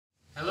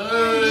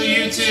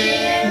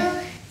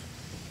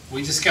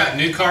We just got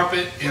new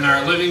carpet in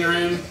our living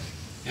room,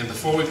 and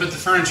before we put the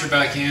furniture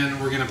back in,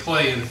 we're going to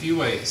play in a few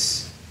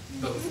ways.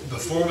 But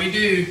before we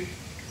do,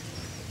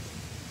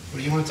 what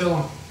do you want to tell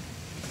them?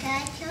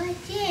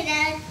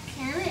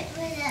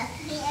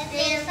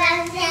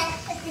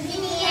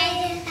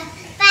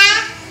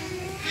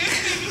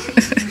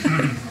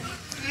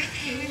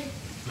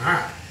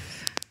 Alright.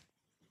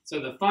 So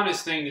the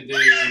funnest thing to do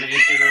in the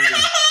empty room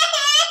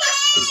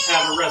is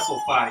have a wrestle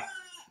fight.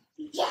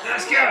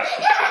 Let's go!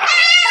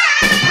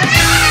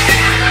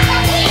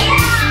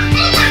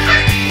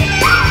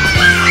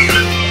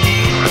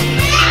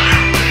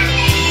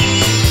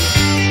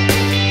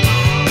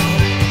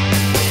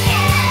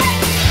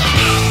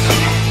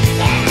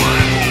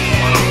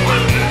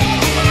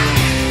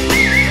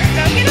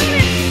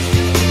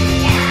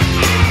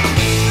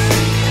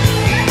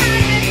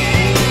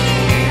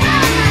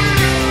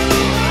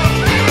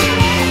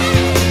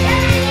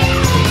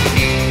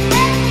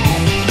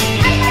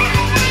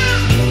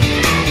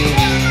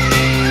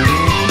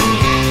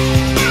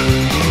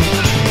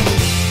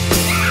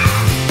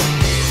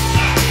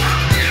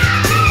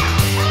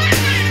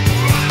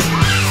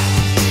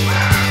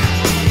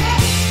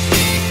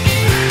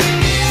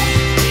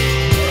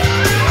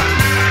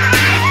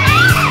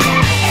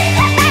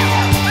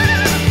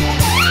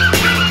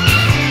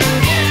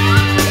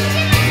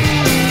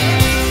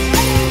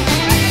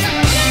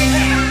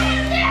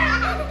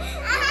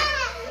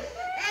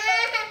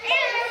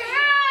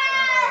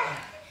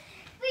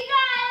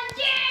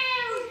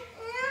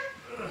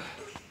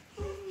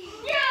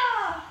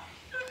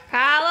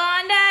 Pile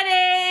on,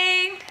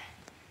 Daddy.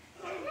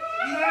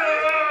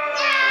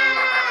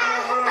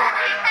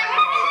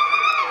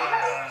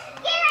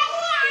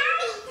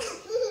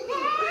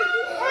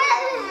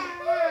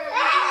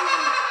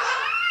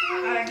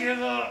 I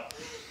give up.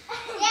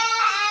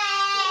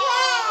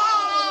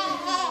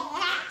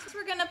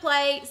 We're gonna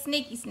play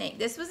Sneaky Sneak.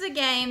 This was a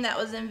game that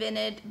was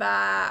invented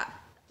by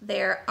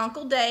their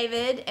Uncle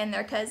David and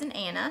their cousin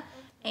Anna.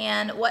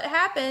 And what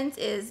happens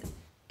is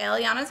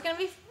Eliana's gonna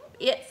be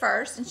it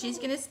first, and she's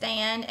gonna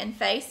stand and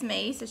face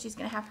me, so she's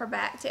gonna have her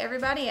back to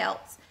everybody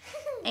else.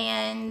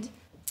 And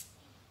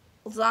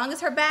as long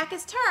as her back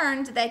is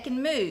turned, they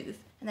can move,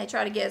 and they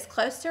try to get as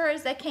close to her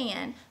as they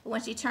can. But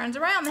when she turns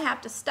around, they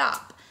have to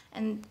stop.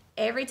 And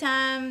every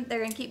time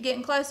they're gonna keep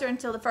getting closer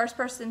until the first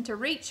person to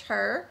reach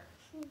her,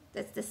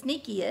 that's the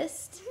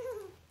sneakiest,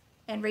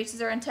 and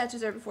reaches her and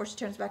touches her before she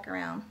turns back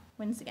around,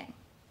 wins the game.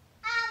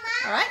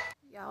 All right,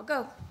 y'all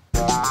go.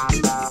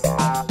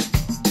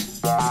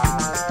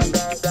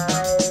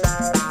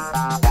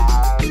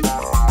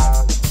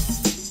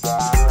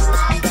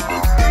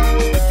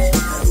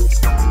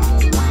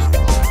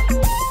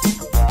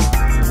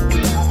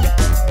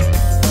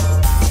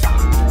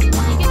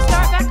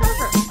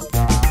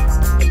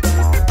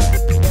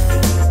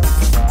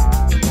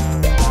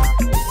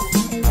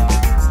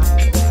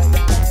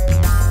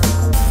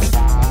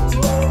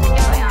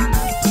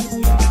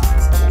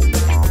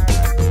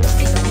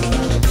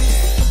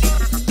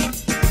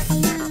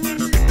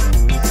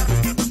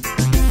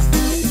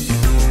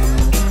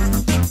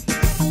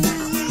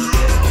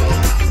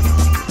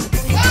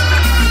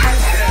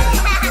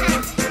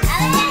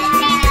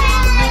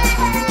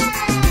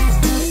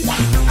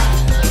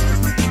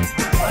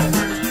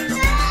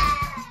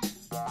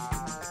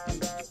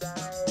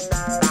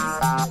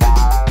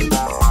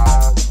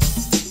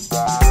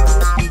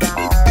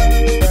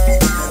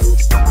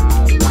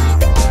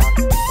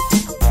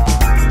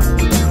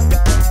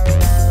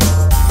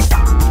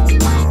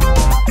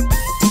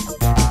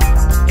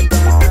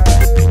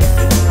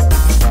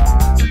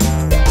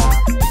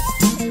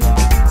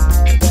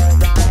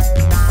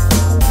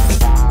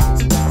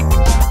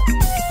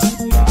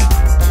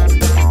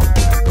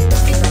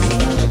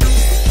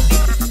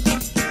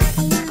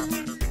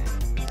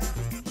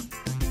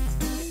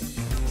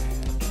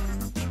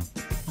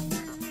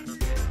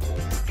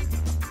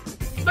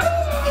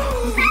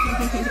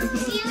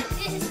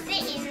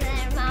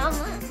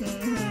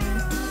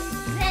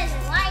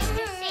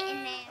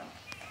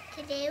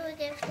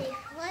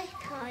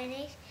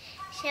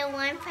 So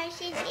one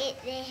person,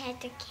 they have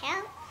to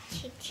count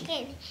to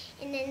 10,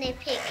 and then they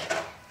pick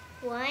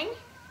 1,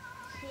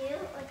 2,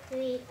 or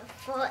 3, or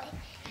 4.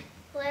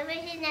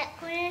 Whoever's in that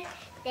corner,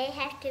 they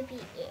have to be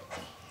it.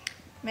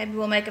 Maybe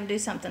we'll make them do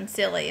something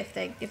silly if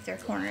their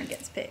corner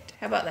gets picked.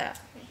 How about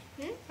that?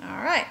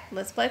 All right,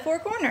 let's play 4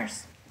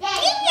 corners. Yeah.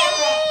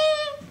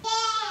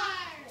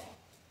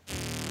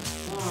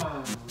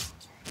 1,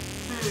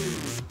 2,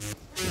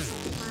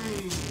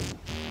 3,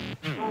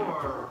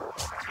 4,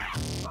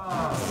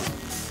 5,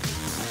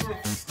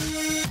 6, 7,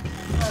 8,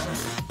 9,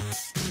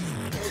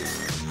 10.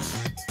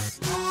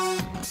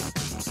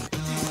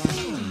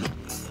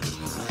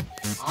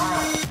 All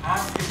right,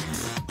 after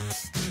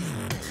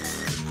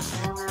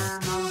corner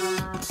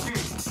number 2.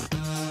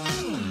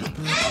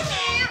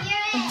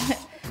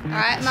 All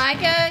right,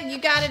 Micah, you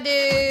got to do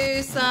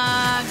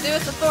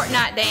us a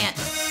Fortnite dance.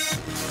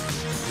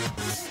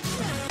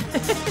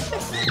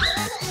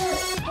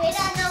 We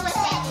don't know what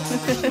that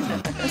is.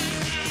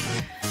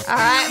 All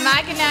right,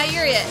 Micah, now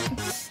you're it.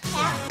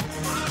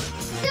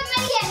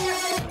 Somebody has no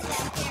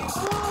foot.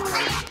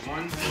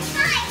 One. 1,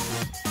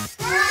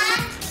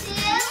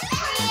 2,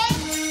 3,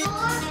 4,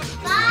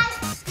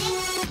 5,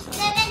 6,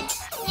 7,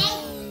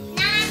 8,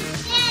 9,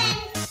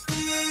 10.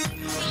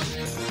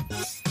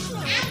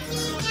 I'm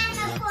in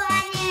the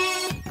corner.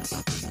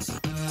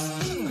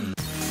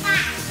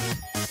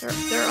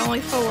 5. There are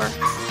only 4. I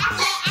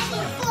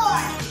think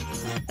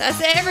 4. That's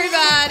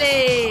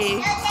everybody.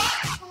 No,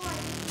 that's 4.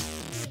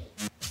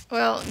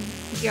 Well,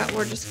 yeah,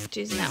 we're just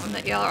choosing that one.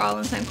 That y'all are all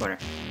in the same corner.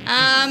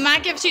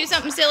 Micah, choose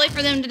something silly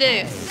for them to do.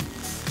 Okay.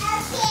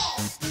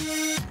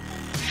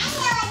 I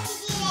know what to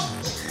do.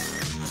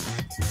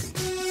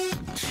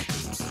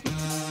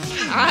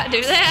 All right,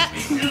 do that.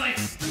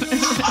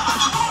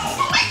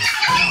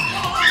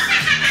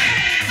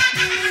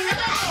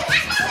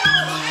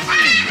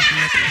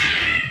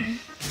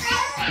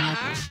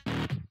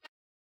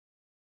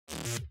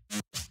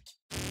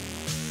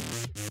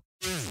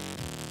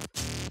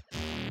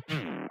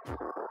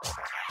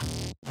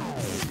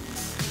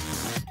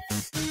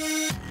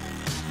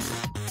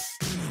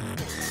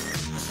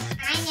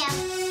 I know.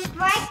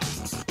 Right?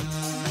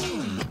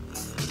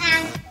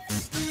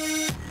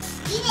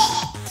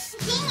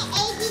 Sing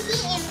ABC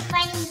in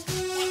funny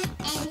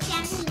and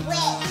funny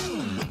way.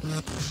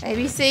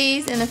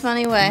 ABCs in a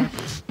funny way.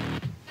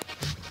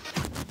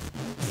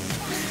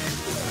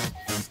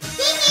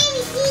 Sing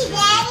ABC,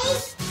 Daddy.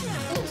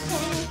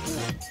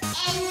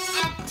 And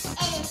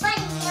a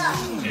funny noise.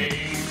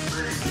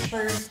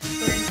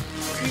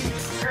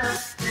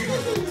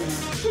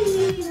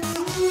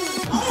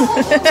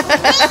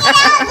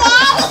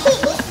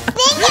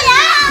 Sing it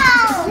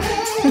out,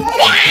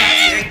 Daddy.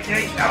 Sing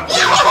it out.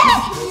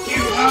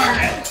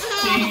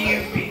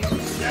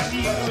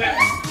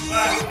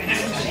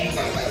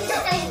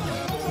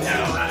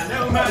 Now I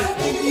know my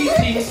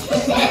ABCs.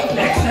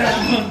 Next time I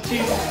want to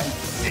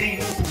sing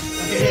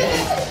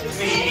with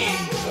me.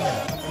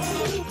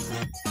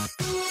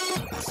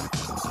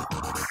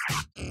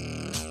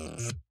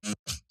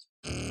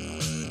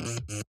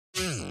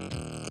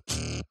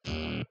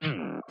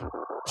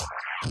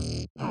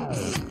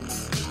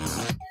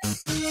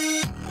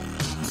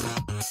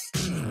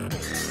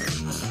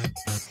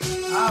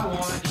 I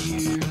want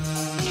you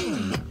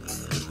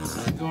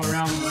to go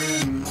around the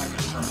room like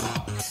a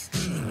frog.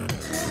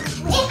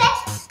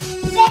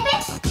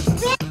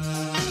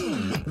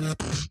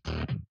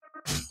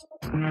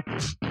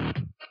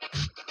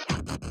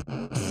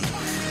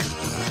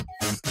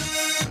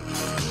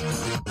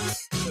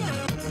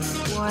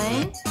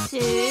 One, 2,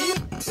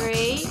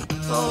 3,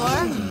 4,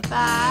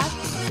 5,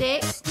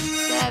 6,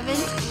 7,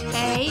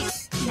 8,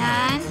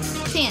 9,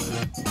 10.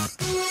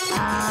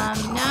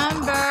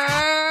 Number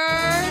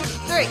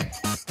 3.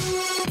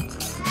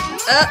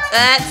 Oh,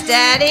 that's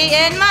Daddy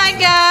and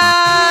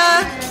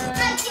Micah.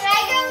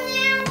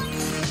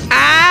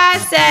 I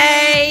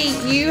say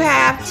you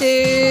have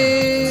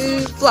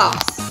to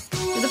floss.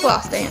 Do the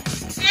floss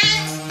dance.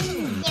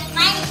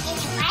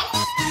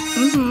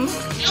 Mm-hmm.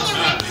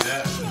 I'll do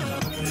that.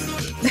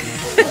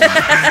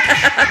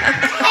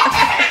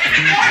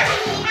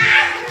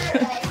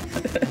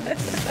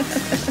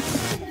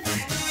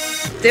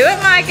 Do it,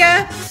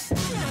 Micah.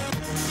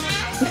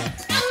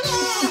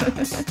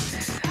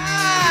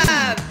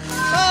 5,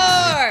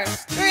 4,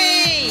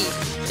 3,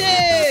 2,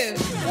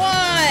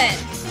 1.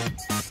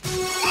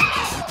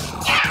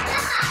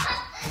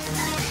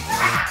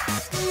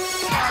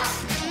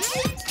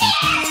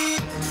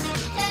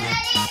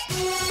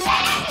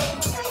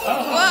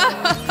 Whoa!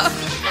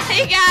 He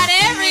got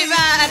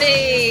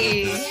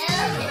everybody.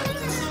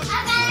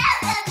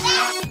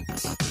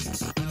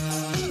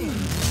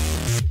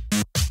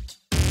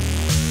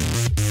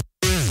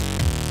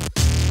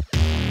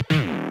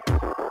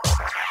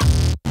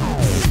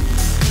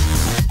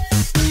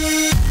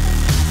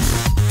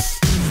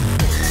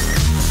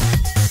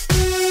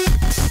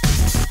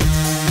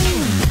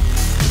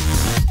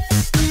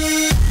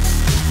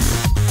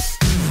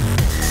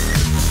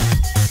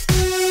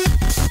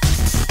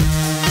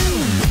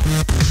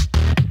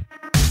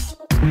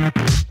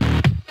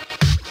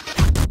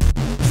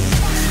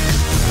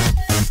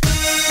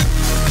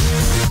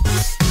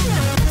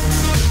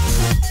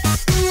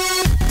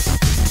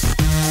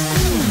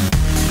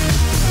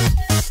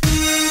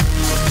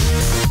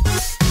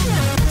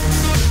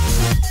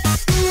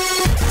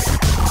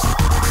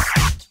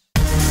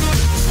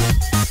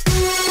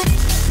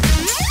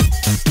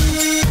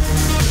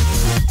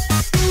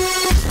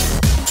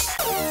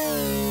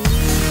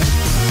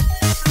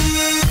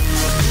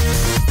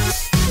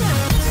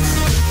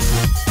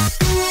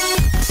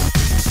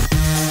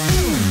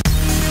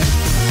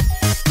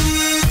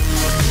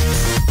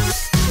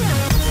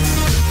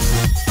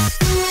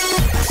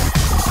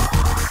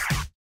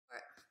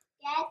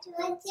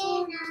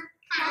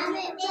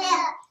 Comment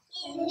below.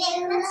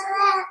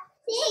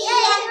 See you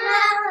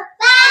tomorrow.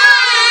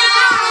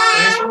 Bye.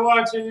 Thanks for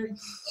watching.